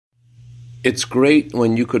It's great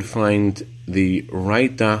when you could find the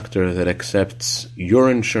right doctor that accepts your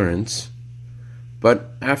insurance,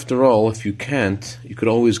 but after all, if you can't, you could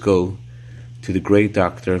always go to the great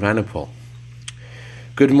doctor of Annopil.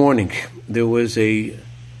 Good morning. There was a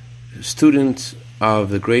student of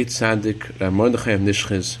the great tzaddik Mordechai of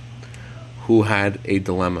Nishchiz who had a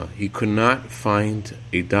dilemma. He could not find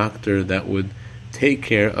a doctor that would take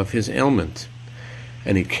care of his ailment.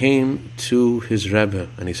 And he came to his Rebbe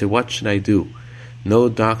and he said, "What should I do? No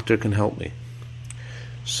doctor can help me."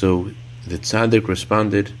 So the tzaddik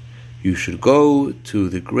responded, "You should go to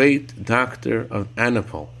the great doctor of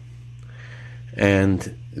Annopil."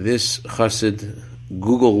 And this chassid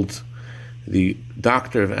Googled the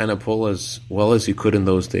doctor of Annopil as well as he could in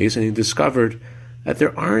those days, and he discovered that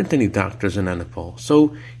there aren't any doctors in Annopil.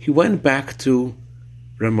 So he went back to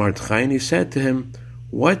Reb Mordechai and he said to him,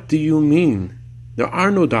 "What do you mean? There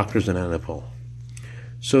are no doctors in Annopil."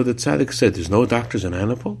 So the tzaddik said, "There's no doctors in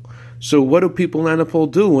Annopil? So what do people in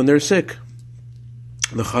Annopil do when they're sick?"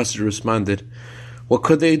 The chassid responded, "What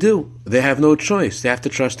could they do? They have no choice. They have to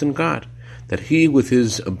trust in God, that He, with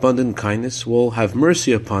His abundant kindness, will have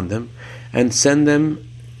mercy upon them and send them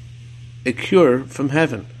a cure from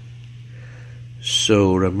heaven."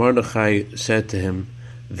 So Reb Mordechai said to him,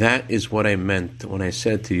 "That is what I meant when I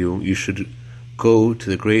said to you, you should go to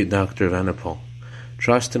the great doctor of Annopil.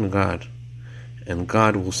 Trust in God, and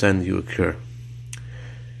God will send you a cure."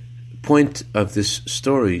 The point of this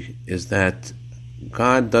story is that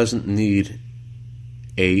God doesn't need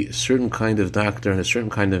a certain kind of doctor and a certain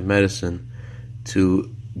kind of medicine to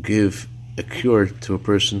give a cure to a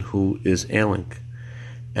person who is ailing.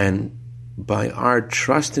 And by our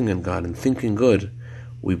trusting in God and thinking good,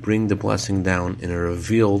 we bring the blessing down in a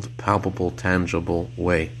revealed, palpable, tangible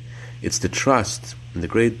way. It's the trust in the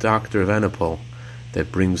great doctor of Annopil that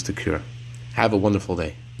brings the cure. Have a wonderful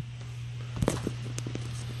day.